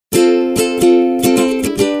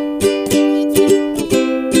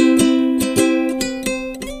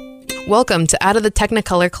Welcome to Out of the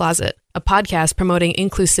Technicolor Closet, a podcast promoting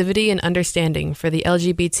inclusivity and understanding for the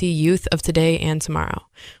LGBT youth of today and tomorrow.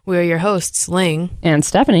 We are your hosts, Ling and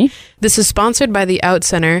Stephanie. This is sponsored by the Out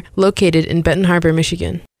Center, located in Benton Harbor,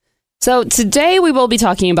 Michigan. So today we will be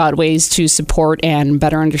talking about ways to support and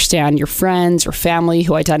better understand your friends or family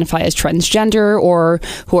who identify as transgender or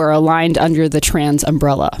who are aligned under the trans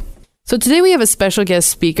umbrella. So today we have a special guest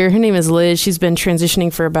speaker. Her name is Liz. She's been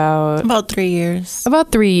transitioning for about 3 years.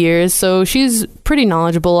 About 3 years. So she's pretty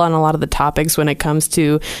knowledgeable on a lot of the topics when it comes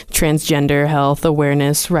to transgender health,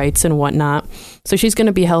 awareness, rights, and whatnot. So she's going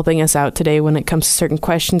to be helping us out today when it comes to certain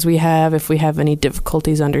questions we have, if we have any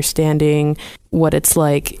difficulties understanding what it's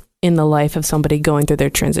like in the life of somebody going through their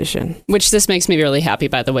transition. Which this makes me really happy,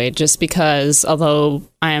 by the way, just because although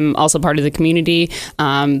I'm also part of the community,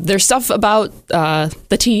 there's stuff about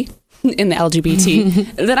the T in the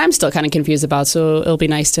LGBT that I'm still kind of confused about. So it'll be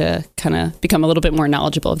nice to kind of become a little bit more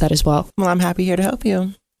knowledgeable of that as well. Well, I'm happy here to help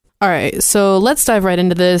you. All right, so let's dive right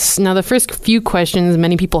into this. Now, the first few questions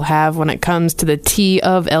many people have when it comes to the T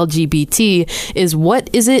of LGBT is what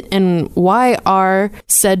is it and why are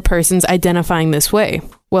said persons identifying this way?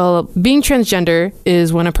 Well, being transgender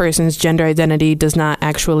is when a person's gender identity does not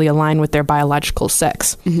actually align with their biological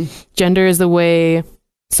sex. Mm-hmm. Gender is the way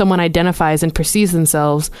someone identifies and perceives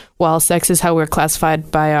themselves, while sex is how we're classified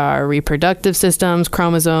by our reproductive systems,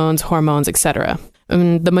 chromosomes, hormones, etc.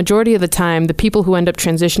 The majority of the time, the people who end up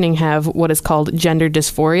transitioning have what is called gender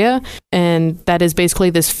dysphoria, and that is basically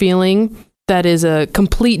this feeling that is a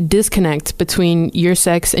complete disconnect between your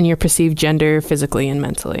sex and your perceived gender physically and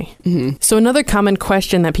mentally. Mm-hmm. So another common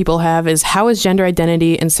question that people have is, how is gender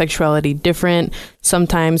identity and sexuality different?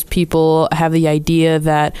 Sometimes people have the idea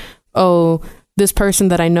that, oh, this person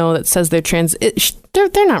that I know that says they're trans,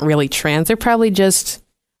 they're not really trans. They're probably just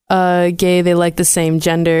gay. They like the same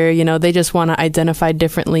gender. You know, they just want to identify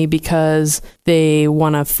differently because they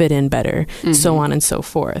want to fit in better, so on and so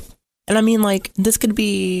forth. And I mean, like, this could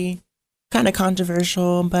be kind of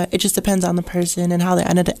controversial, but it just depends on the person and how they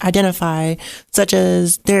identify, such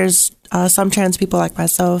as there's some trans people like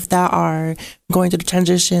myself that are going through the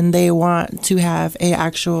transition. They want to have a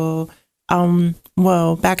actual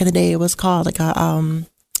well, back in the day, it was called like a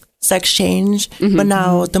sex change, but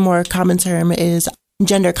now the more common term is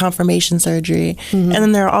gender confirmation surgery. And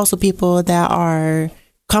then there are also people that are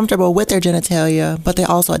comfortable with their genitalia, but they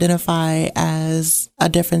also identify as a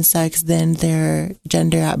different sex than their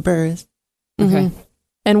gender at birth. Okay.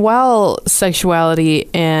 And while sexuality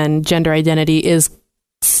and gender identity is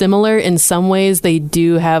similar in some ways, they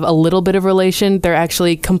do have a little bit of relation. They're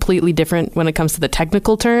actually completely different when it comes to the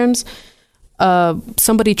technical terms.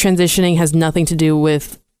 Somebody transitioning has nothing to do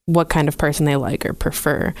with what kind of person they like or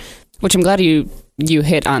prefer. Which I'm glad you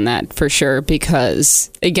hit on that for sure,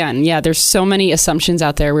 because again, yeah, there's so many assumptions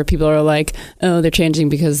out there where people are like, oh, they're changing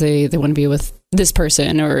because they want to be with this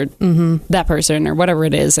person or that person or whatever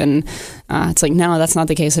it is. And it's like, no, that's not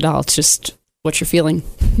the case at all. It's just what you're feeling.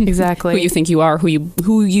 Exactly. Who you think you are,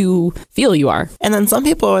 who you feel you are. And then some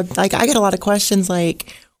people, like, I get a lot of questions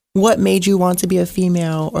like, what made you want to be a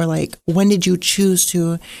female? Or like, when did you choose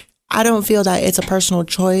to? I don't feel that it's a personal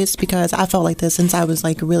choice because I felt like this since I was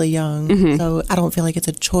like really young. So I don't feel like it's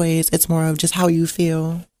a choice. It's more of just how you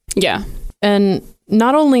feel. Yeah. And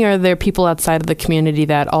not only are there people outside of the community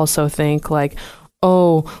that also think like,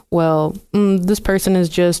 oh, well, this person is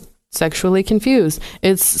just sexually confused.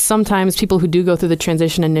 It's sometimes people who do go through the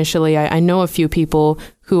transition initially. I know a few people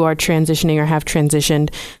who are transitioning or have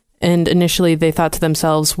transitioned. And initially they thought to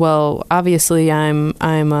themselves, well, obviously I'm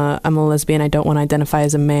a lesbian. I don't want to identify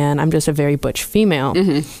as a man. I'm just a very butch female.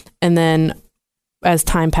 And then as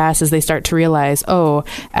time passes, they start to realize, oh,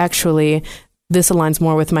 actually, this aligns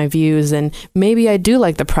more with my views. And maybe I do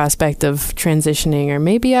like the prospect of transitioning, or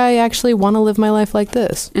maybe I actually want to live my life like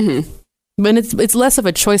this. But it's less of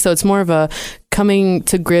a choice, though. It's more of a coming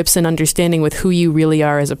to grips and understanding with who you really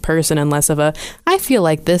are as a person, and less of a, I feel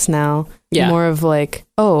like this now. Yeah. More of like,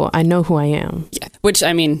 oh, I know who I am. Yeah. Which,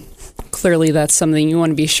 I mean, clearly that's something you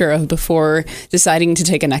want to be sure of before deciding to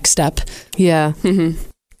take a next step. Yeah.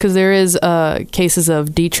 Because there is cases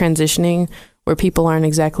of detransitioning where people aren't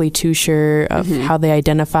exactly too sure of how they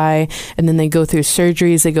identify. And then they go through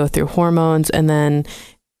surgeries, they go through hormones, and then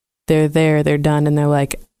they're done. And they're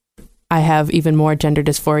like, I have even more gender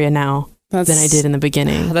dysphoria now than I did in the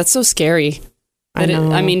beginning. That's so scary.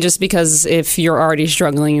 I mean, just because if you're already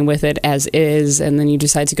struggling with it as is, and then you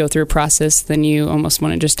decide to go through a process, then you almost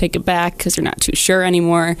want to just take it back because you're not too sure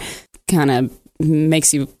anymore. Kind of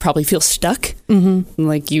makes you probably feel stuck.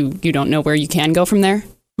 Like you don't know where you can go from there.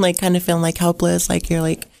 Like kind of feeling like helpless, like you're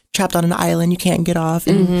like trapped on an island. You can't get off.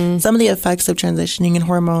 And some of the effects of transitioning and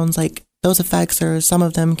hormones, like those effects, or some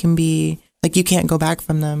of them can be like you can't go back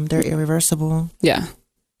from them. They're irreversible. Yeah.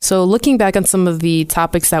 So looking back on some of the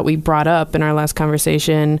topics that we brought up in our last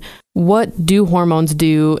conversation, what do hormones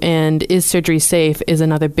do, and is surgery safe, is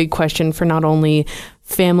another big question for not only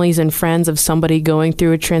families and friends of somebody going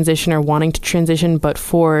through a transition or wanting to transition, but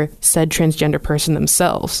for said transgender person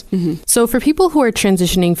themselves. So for people who are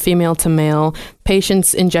transitioning female to male,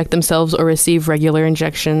 patients inject themselves or receive regular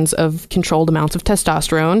injections of controlled amounts of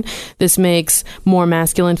testosterone. This makes more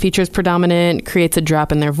masculine features predominant, creates a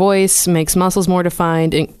drop in their voice, makes muscles more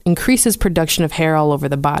defined, and increases production of hair all over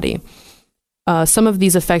the body. Some of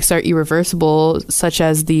these effects are irreversible, such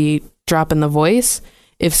as the drop in the voice.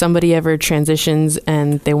 If somebody ever transitions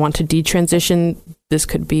and they want to detransition, this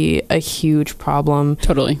could be a huge problem.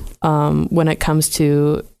 Totally. When it comes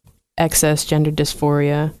to excess gender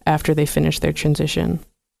dysphoria after they finish their transition.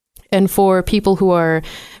 And for people who are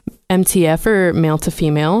MTF or male to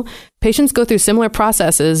female, patients go through similar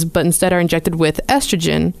processes, but instead are injected with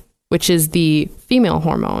estrogen, which is the female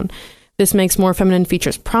hormone. This makes more feminine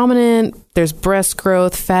features prominent. There's breast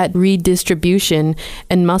growth, fat redistribution,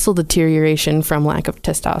 and muscle deterioration from lack of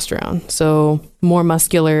testosterone. So the more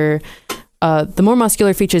muscular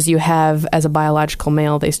features you have as a biological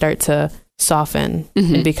male, they start to soften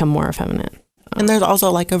and become more effeminate. And there's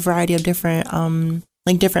also like a variety of different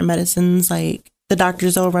different medicines. Like the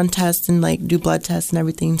doctors will run tests and like do blood tests and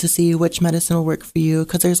everything to see which medicine will work for you.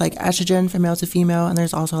 Because there's like estrogen for male to female, and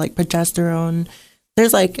there's also like progesterone.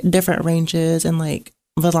 There's like different ranges and like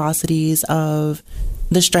velocities of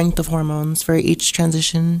the strength of hormones for each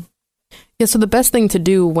transition. Yeah, so the best thing to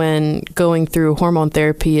do when going through hormone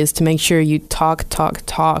therapy is to make sure you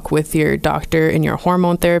talk with your doctor and your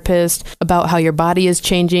hormone therapist about how your body is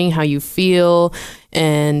changing, how you feel,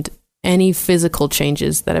 and any physical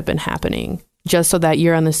changes that have been happening, just so that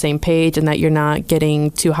you're on the same page and that you're not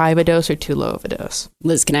getting too high of a dose or too low of a dose.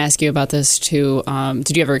 Liz, can I ask you about this too?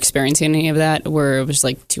 Did you ever experience any of that where it was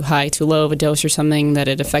like too high, too low of a dose or something that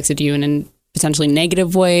it affected you in a potentially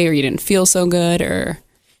negative way, or you didn't feel so good? Or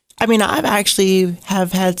I mean, I've actually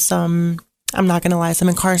have had some, I'm not going to lie, some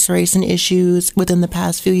incarceration issues within the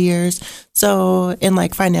past few years. So in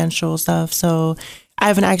like financial stuff. So I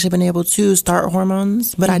haven't actually been able to start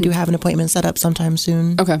hormones, but I do have an appointment set up sometime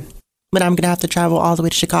soon. Okay. But I'm going to have to travel all the way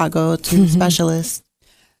to Chicago to specialists.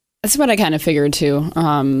 That's what I kind of figured too.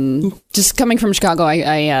 Just coming from Chicago,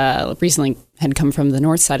 I recently had come from the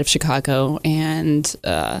north side of Chicago, and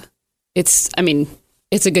it's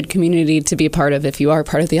a good community to be a part of if you are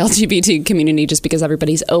part of the LGBT community, just because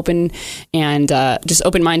everybody's open and just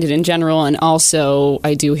open-minded in general. And also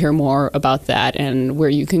I do hear more about that and where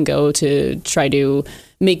you can go to try to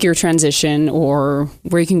make your transition, or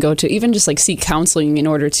where you can go to even just like seek counseling in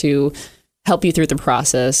order to help you through the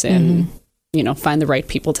process and, find the right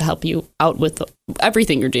people to help you out with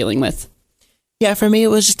everything you're dealing with. Yeah, for me, it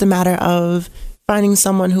was just a matter of finding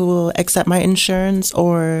someone who will accept my insurance,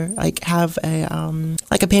 or like have a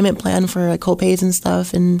payment plan for like co-pays and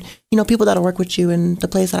stuff. And, people that'll work with you. And the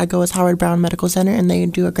place that I go is Howard Brown Medical Center, and they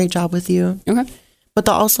do a great job with you. Okay. But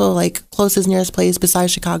the also like closest nearest place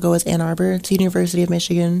besides Chicago is Ann Arbor. It's the University of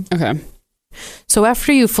Michigan. Okay. So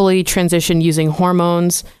after you fully transitioned using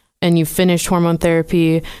hormones and you finished hormone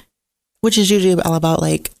therapy, which is usually all about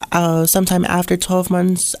like sometime after 12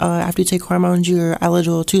 months after you take hormones, you're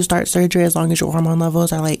eligible to start surgery as long as your hormone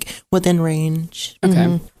levels are like within range.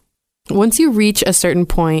 Okay. Once you reach a certain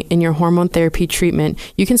point in your hormone therapy treatment,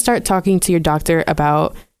 you can start talking to your doctor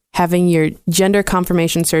about having your gender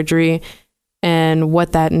confirmation surgery and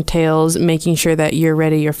what that entails, making sure that you're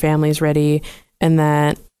ready, your family's ready, and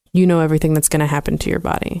that you know everything that's going to happen to your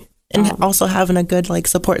body. And also having a good like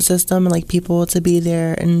support system and like people to be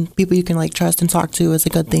there and people you can like trust and talk to is a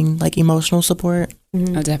good thing, like emotional support.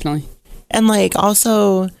 Oh, definitely. And like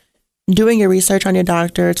also doing your research on your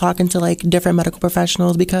doctor, talking to like different medical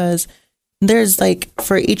professionals, because there's like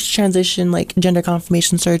for each transition, like gender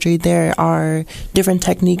confirmation surgery, there are different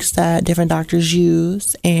techniques that different doctors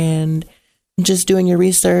use, and just doing your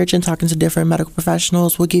research and talking to different medical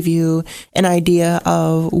professionals will give you an idea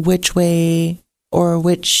of which way or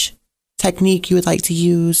which technique you would like to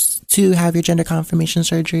use to have your gender confirmation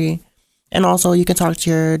surgery. And also you can talk to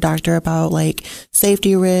your doctor about like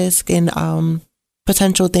safety risk and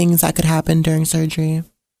potential things that could happen during surgery.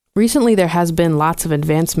 Recently, there has been lots of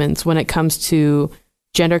advancements when it comes to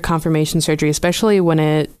gender confirmation surgery, especially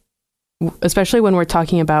when we're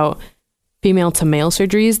talking about female to male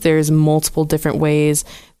surgeries. There's multiple different ways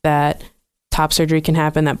that top surgery can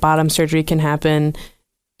happen, that bottom surgery can happen.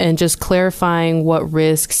 And just clarifying what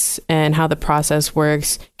risks and how the process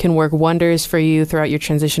works can work wonders for you throughout your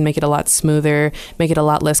transition, make it a lot smoother, make it a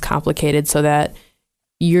lot less complicated so that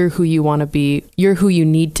you're who you want to be, you're who you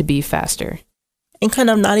need to be faster. And kind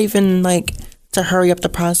of not even like to hurry up the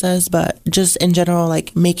process, but just in general,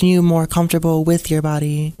 like making you more comfortable with your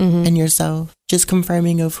body and yourself, just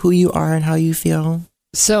confirming of who you are and how you feel.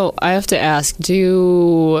 So I have to ask,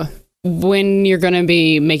 when you're going to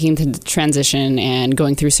be making the transition and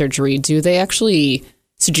going through surgery, do they actually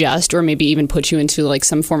suggest or maybe even put you into like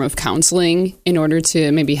some form of counseling in order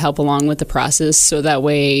to maybe help along with the process so that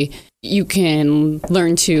way you can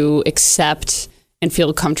learn to accept and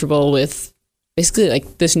feel comfortable with basically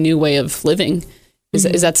like this new way of living?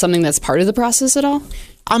 Is that something that's part of the process at all?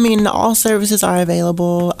 I mean, all services are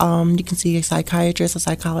available. You can see a psychiatrist, a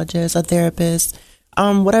psychologist, a therapist.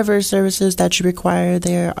 Whatever services that you require,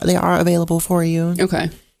 they are available for you. Okay.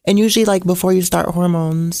 And usually, like before you start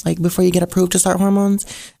hormones, like before you get approved to start hormones,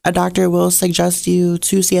 a doctor will suggest you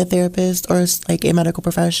to see a therapist or like a medical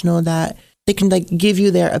professional that they can like give you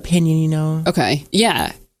their opinion, you know? Okay.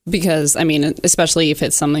 Yeah. Because, I mean, especially if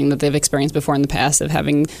it's something that they've experienced before in the past of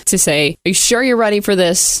having to say, are you sure you're ready for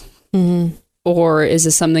this? Or is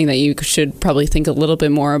this something that you should probably think a little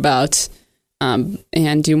bit more about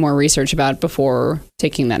and do more research about before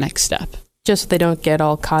taking that next step? Just so they don't get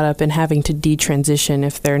all caught up in having to detransition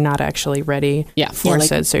if they're not actually ready for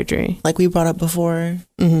said surgery. Like we brought up before,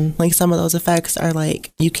 like some of those effects are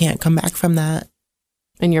like, you can't come back from that.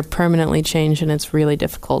 And you're permanently changed and it's really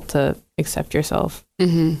difficult to accept yourself.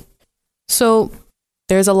 So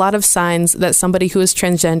there's a lot of signs that somebody who is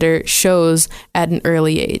transgender shows at an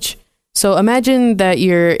early age. So imagine that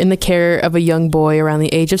you're in the care of a young boy around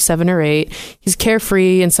the age of 7 or 8. He's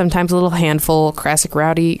carefree and sometimes a little handful, classic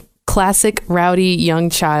rowdy young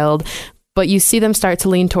child. But you see them start to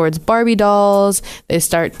lean towards Barbie dolls. They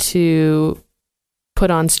start to put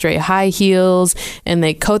on straight high heels and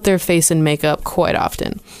they coat their face in makeup quite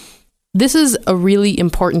often. This is a really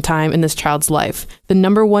important time in this child's life. The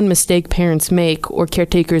number one mistake parents make or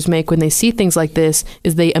caretakers make when they see things like this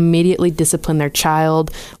is they immediately discipline their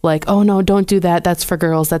child. Like, oh no, don't do that. That's for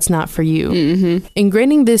girls. That's not for you.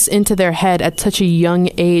 Ingraining this into their head at such a young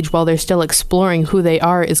age while they're still exploring who they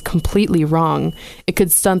are is completely wrong. It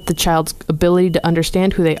could stunt the child's ability to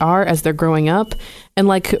understand who they are as they're growing up. And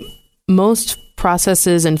like most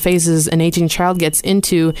processes and phases an aging child gets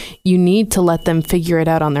into, you need to let them figure it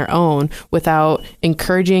out on their own without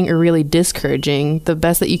encouraging or really discouraging. The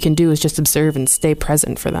best that you can do is just observe and stay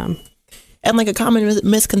present for them. And like a common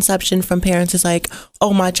misconception from parents is like,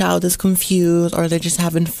 oh, my child is confused or they're just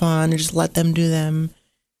having fun or just let them do them.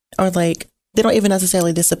 Or like they don't even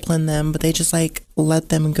necessarily discipline them, but they just like let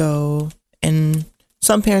them go. And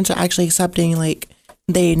some parents are actually accepting like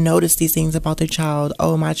they notice these things about their child.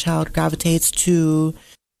 Oh, my child gravitates to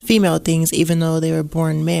female things even though they were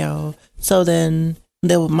born male. So then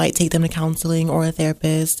they might take them to counseling or a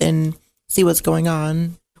therapist and see what's going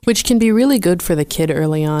on. Which can be really good for the kid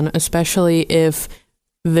early on, especially if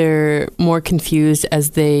they're more confused as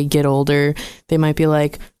they get older. They might be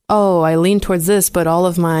like, oh, I lean towards this, but all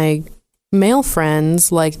of my male friends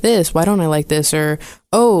like this. Why don't I like this? Or,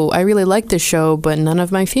 oh, I really like this show, but none of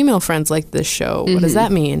my female friends like this show. What does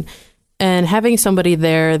that mean? And having somebody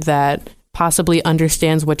there that possibly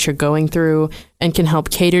understands what you're going through and can help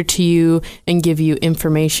cater to you and give you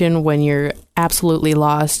information when you're absolutely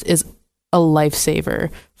lost is a lifesaver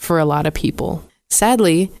for a lot of people.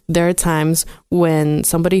 Sadly, there are times when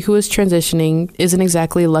somebody who is transitioning isn't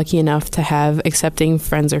exactly lucky enough to have accepting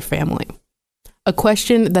friends or family. A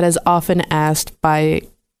question that is often asked by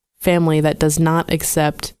family that does not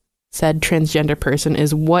accept said transgender person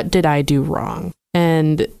is, what did I do wrong?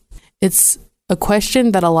 And it's a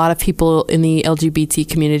question that a lot of people in the LGBT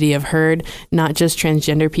community have heard, not just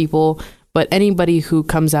transgender people, but anybody who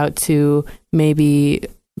comes out to maybe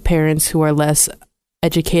parents who are less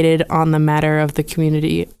educated on the matter of the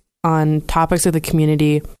community, on topics of the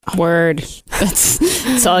community. Word.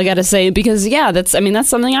 That's all I got to say, because that's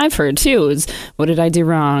something I've heard too, is what did I do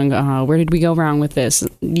wrong? Where did we go wrong with this?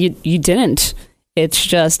 You didn't. It's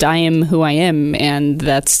just, I am who I am, and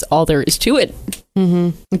that's all there is to it.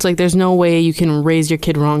 It's like there's no way you can raise your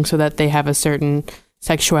kid wrong so that they have a certain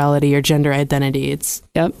sexuality or gender identity. It's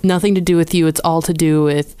nothing to do with you. It's all to do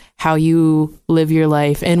with how you live your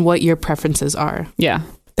life and what your preferences are. Yeah.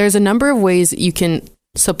 There's a number of ways you can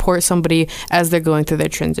support somebody as they're going through their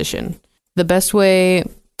transition. The best way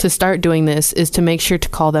to start doing this is to make sure to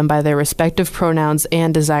call them by their respective pronouns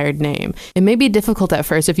and desired name. It may be difficult at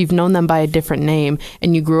first if you've known them by a different name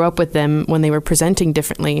and you grew up with them when they were presenting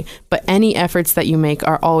differently, but any efforts that you make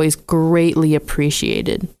are always greatly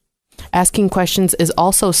appreciated. Asking questions is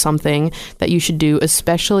also something that you should do,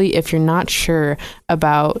 especially if you're not sure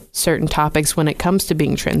about certain topics when it comes to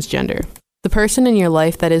being transgender. The person in your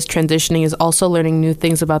life that is transitioning is also learning new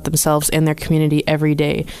things about themselves and their community every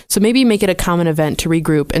day. So maybe make it a common event to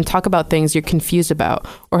regroup and talk about things you're confused about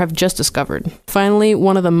or have just discovered. Finally,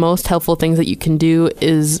 one of the most helpful things that you can do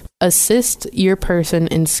is assist your person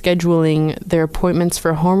in scheduling their appointments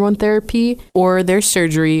for hormone therapy or their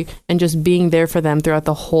surgery and just being there for them throughout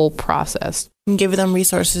the whole process. And give them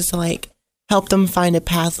resources to like help them find a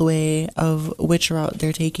pathway of which route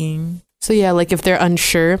they're taking. So yeah, like if they're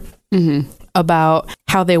unsure about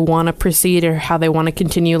how they want to proceed or how they want to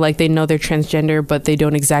continue, like they know they're transgender, but they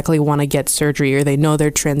don't exactly want to get surgery, or they know they're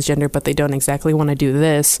transgender, but they don't exactly want to do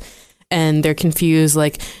this. And they're confused,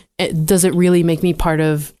 like, does it really make me part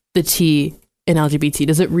of the T in LGBT?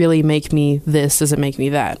 Does it really make me this? Does it make me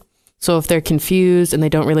that? So if they're confused and they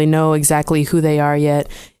don't really know exactly who they are yet,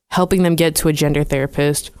 helping them get to a gender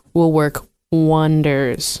therapist will work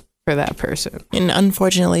wonders for that person. And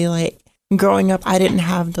unfortunately, like, growing up, I didn't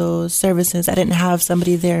have those services. I didn't have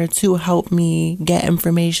somebody there to help me get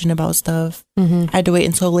information about stuff. I had to wait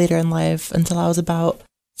until later in life, until I was about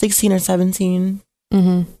 16 or 17.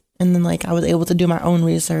 And then like I was able to do my own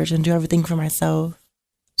research and do everything for myself.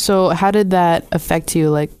 So how did that affect you,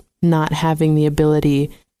 like not having the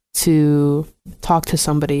ability to talk to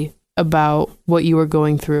somebody about what you were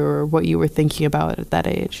going through or what you were thinking about at that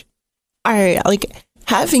age? All right, like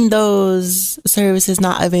having those services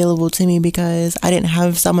not available to me because I didn't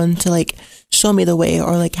have someone to like show me the way,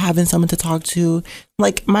 or like having someone to talk to.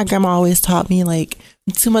 Like my grandma always taught me, like,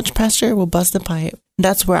 too much pressure will bust a pipe.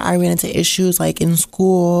 That's where I ran into issues, like in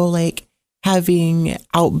school, like having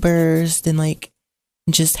outbursts and like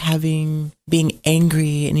just being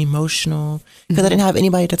angry and emotional because I didn't have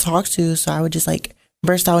anybody to talk to. So I would just like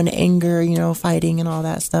burst out in anger, you know, fighting and all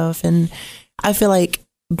that stuff. And I feel like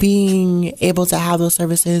being able to have those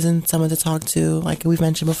services and someone to talk to, like we've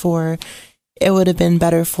mentioned before, it would have been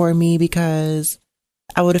better for me because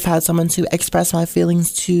I would have had someone to express my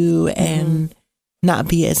feelings to and not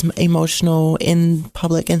be as emotional in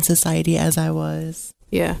public and society as I was.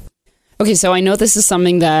 Yeah. Okay, so I know this is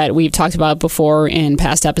something that we've talked about before in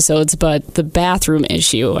past episodes, but the bathroom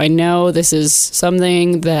issue, I know this is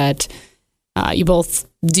something that you both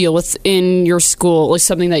deal with in your school, like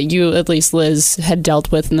something that you, at least Liz, had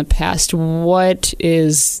dealt with in the past. What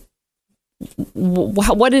did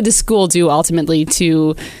the school do ultimately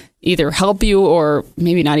to either help you or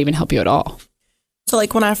maybe not even help you at all? So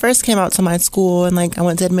like when I first came out to my school and like I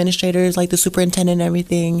went to administrators, like the superintendent and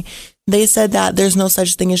everything, they said that there's no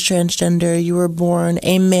such thing as transgender. You were born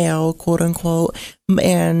a male, quote unquote,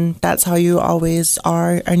 and that's how you always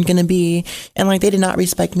are and gonna be. And like they did not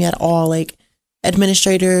respect me at all. Like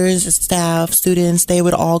administrators, staff, students, they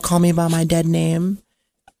would all call me by my dead name.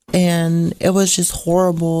 And it was just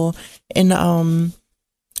horrible. And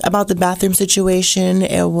about the bathroom situation,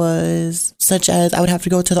 it was such as I would have to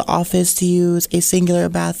go to the office to use a singular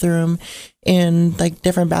bathroom, and like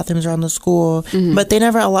different bathrooms around the school. But they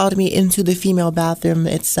never allowed me into the female bathroom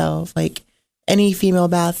itself. Like any female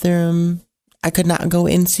bathroom I could not go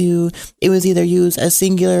into. It was either use a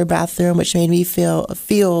singular bathroom, which made me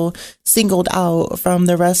feel singled out from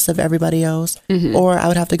the rest of everybody else, or I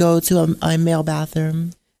would have to go to a male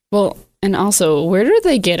bathroom. Well, and also, where do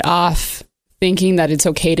they get off thinking that it's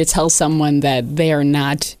okay to tell someone that they are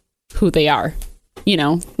not who they are? You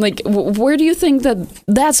know, like, where do you think that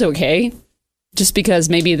that's okay? Just because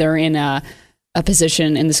maybe they're in a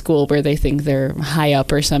position in the school where they think they're high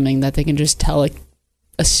up or something, that they can just tell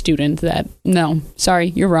a student that, no, sorry,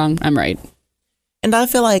 you're wrong, I'm right. And I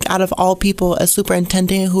feel like out of all people, a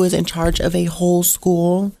superintendent who is in charge of a whole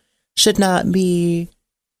school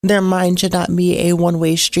their mind should not be a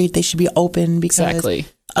one-way street. They should be open because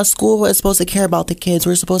a school is supposed to care about the kids.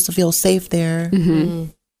 We're supposed to feel safe there.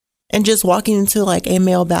 And just walking into like a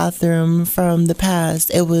male bathroom from the past,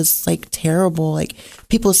 it was like terrible. Like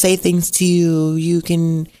people say things to you. You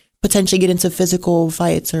can potentially get into physical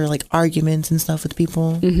fights or like arguments and stuff with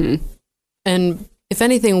people. And if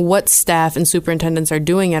anything, what staff and superintendents are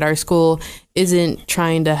doing at our school isn't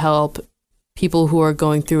trying to help people who are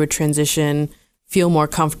going through a transition feel more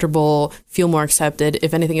comfortable, feel more accepted.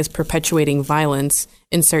 If anything, is perpetuating violence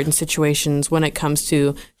in certain situations when it comes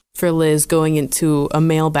to, for Liz, going into a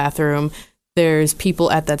male bathroom. There's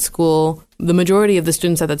people at that school. The majority of the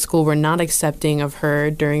students at that school were not accepting of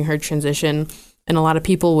her during her transition. And a lot of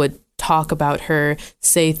people would talk about her,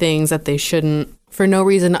 say things that they shouldn't for no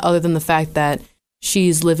reason other than the fact that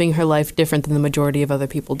she's living her life different than the majority of other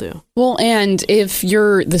people do. Well, and if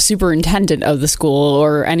you're the superintendent of the school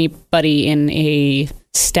or anybody in a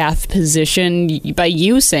staff position, by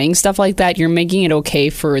you saying stuff like that, you're making it okay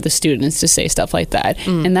for the students to say stuff like that.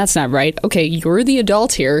 And that's not right. Okay, you're the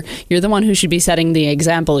adult here. You're the one who should be setting the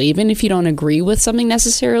example. Even if you don't agree with something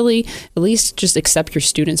necessarily, at least just accept your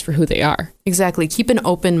students for who they are. Exactly. Keep an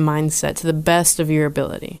open mindset to the best of your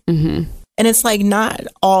ability. Mm-hmm. And it's like not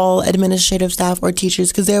all administrative staff or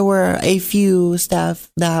teachers, because there were a few staff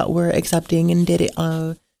that were accepting and did it,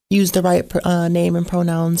 use the right name and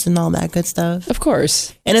pronouns and all that good stuff. Of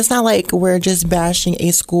course. And it's not like we're just bashing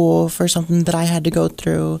a school for something that I had to go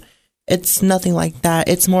through. It's nothing like that.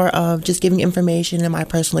 It's more of just giving information and my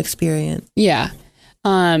personal experience. Yeah.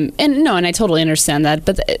 And I totally understand that,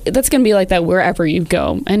 but that's going to be like that wherever you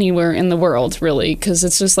go, anywhere in the world, really, because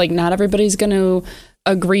it's just like not everybody's going to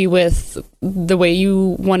agree with the way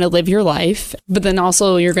you want to live your life, but then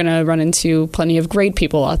also you're going to run into plenty of great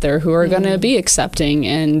people out there who are going to be accepting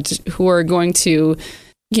and who are going to,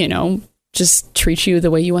 just treat you the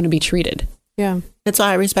way you want to be treated. Yeah. That's why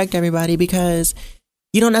I respect everybody, because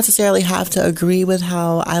you don't necessarily have to agree with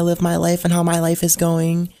how I live my life and how my life is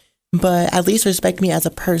going, but at least respect me as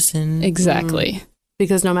a person. Exactly.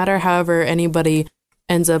 Because no matter however anybody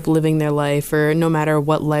ends up living their life, or no matter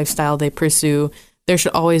what lifestyle they pursue, there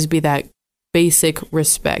should always be that basic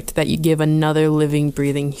respect that you give another living,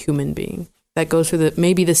 breathing human being that goes through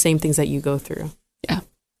maybe the same things that you go through. Yeah.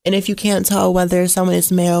 And if you can't tell whether someone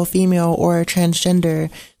is male, female, or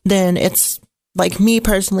transgender, then it's like me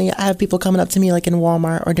personally, I have people coming up to me like in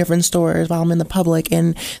Walmart or different stores while I'm in the public,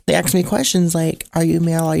 and they ask me questions like, are you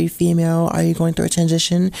male? Are you female? Are you going through a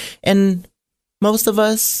transition? And most of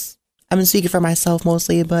us, I'm speaking for myself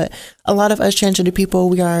mostly, but a lot of us transgender people,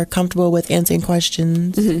 we are comfortable with answering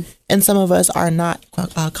questions. Mm-hmm. And some of us are not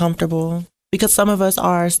comfortable, because some of us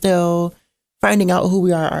are still finding out who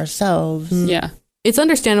we are ourselves. Yeah. It's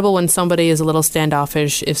understandable when somebody is a little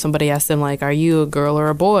standoffish if somebody asks them, like, are you a girl or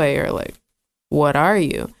a boy? Or like, what are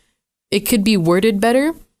you? It could be worded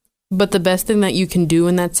better, but the best thing that you can do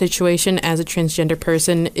in that situation as a transgender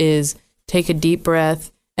person is take a deep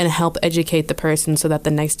breath and help educate the person so that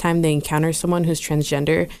the next time they encounter someone who's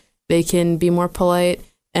transgender, they can be more polite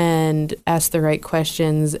and ask the right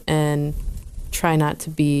questions and try not to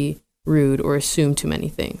be rude or assume too many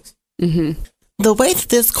things. Mm-hmm. The way that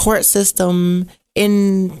this court system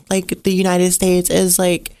in like the United States is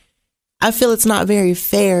like, I feel it's not very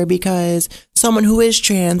fair, because someone who is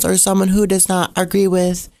trans or someone who does not agree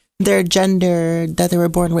with their gender that they were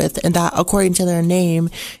born with and that according to their name,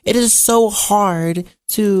 it is so hard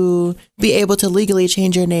to be able to legally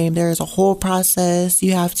change your name. There is a whole process.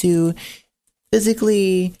 You have to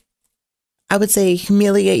physically, I would say,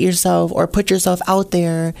 humiliate yourself or put yourself out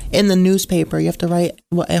there in the newspaper. You have to write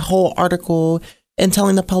a whole article and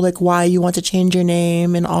telling the public why you want to change your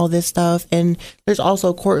name and all this stuff. And there's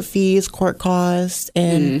also court fees, court costs,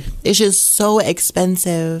 and it's just so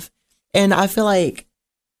expensive. And I feel like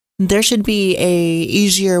there should be a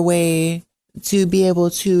easier way to be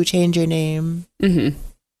able to change your name. Mm-hmm.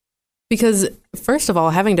 Because first of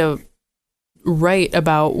all, having to write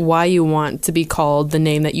about why you want to be called the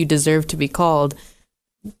name that you deserve to be called,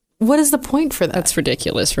 what is the point for that? That's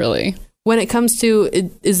ridiculous, really. When it comes to,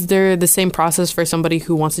 is there the same process for somebody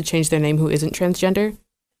who wants to change their name who isn't transgender?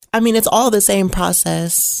 I mean, it's all the same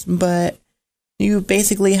process, but you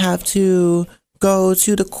basically have to go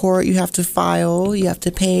to the court, you have to file, you have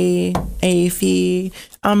to pay a fee.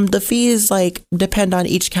 The fees like depend on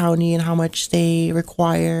each county and how much they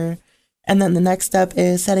require. And then the next step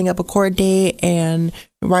is setting up a court date and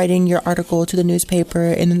writing your article to the newspaper.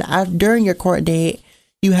 And then during your court date,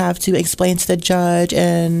 you have to explain to the judge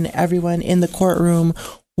and everyone in the courtroom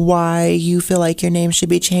why you feel like your name should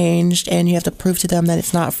be changed, and you have to prove to them that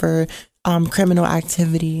it's not for criminal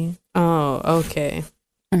activity. Oh, okay.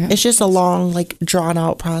 It's just a long, like,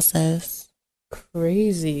 drawn-out process.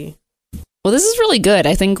 Crazy. Well, this is really good.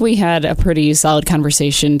 I think we had a pretty solid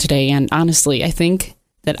conversation today, and honestly, I think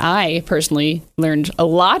that I personally learned a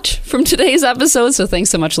lot from today's episode, so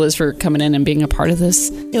thanks so much, Liz, for coming in and being a part of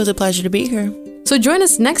this. It was a pleasure to be here. So join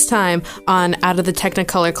us next time on Out of the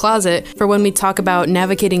Technicolor Closet for when we talk about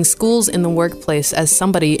navigating schools in the workplace as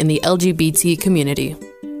somebody in the LGBT community.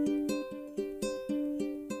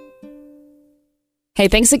 Hey,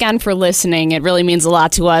 thanks again for listening. It really means a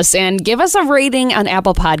lot to us. And give us a rating on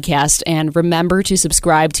Apple Podcast. And remember to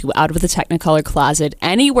subscribe to Out of the Technicolor Closet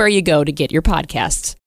anywhere you go to get your podcasts.